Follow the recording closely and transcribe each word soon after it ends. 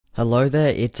Hello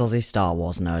there, it's Aussie Star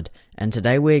Wars Nerd, and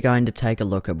today we're going to take a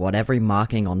look at what every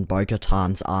marking on Bo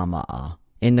Katan's armor are.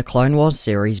 In the Clone Wars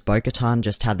series, Bo Katan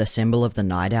just had the symbol of the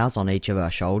Night Owls on each of her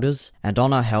shoulders, and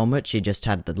on her helmet she just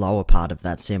had the lower part of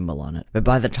that symbol on it. But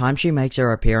by the time she makes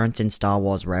her appearance in Star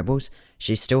Wars Rebels,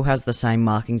 she still has the same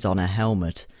markings on her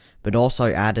helmet, but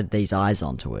also added these eyes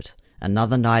onto it.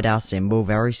 Another Night Owl symbol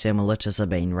very similar to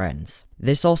Sabine Wren's.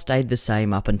 This all stayed the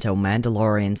same up until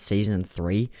Mandalorian Season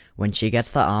 3, when she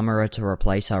gets the armorer to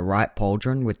replace her right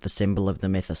pauldron with the symbol of the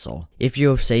mythosaur. If you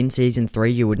have seen Season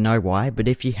 3 you would know why, but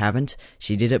if you haven't,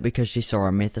 she did it because she saw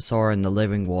a mythosaur in the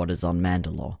living waters on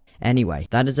Mandalore. Anyway,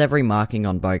 that is every marking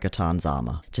on Bo Katan's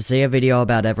armor. To see a video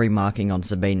about every marking on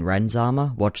Sabine Wren's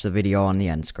armor, watch the video on the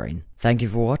end screen. Thank you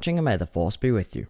for watching and may the Force be with you.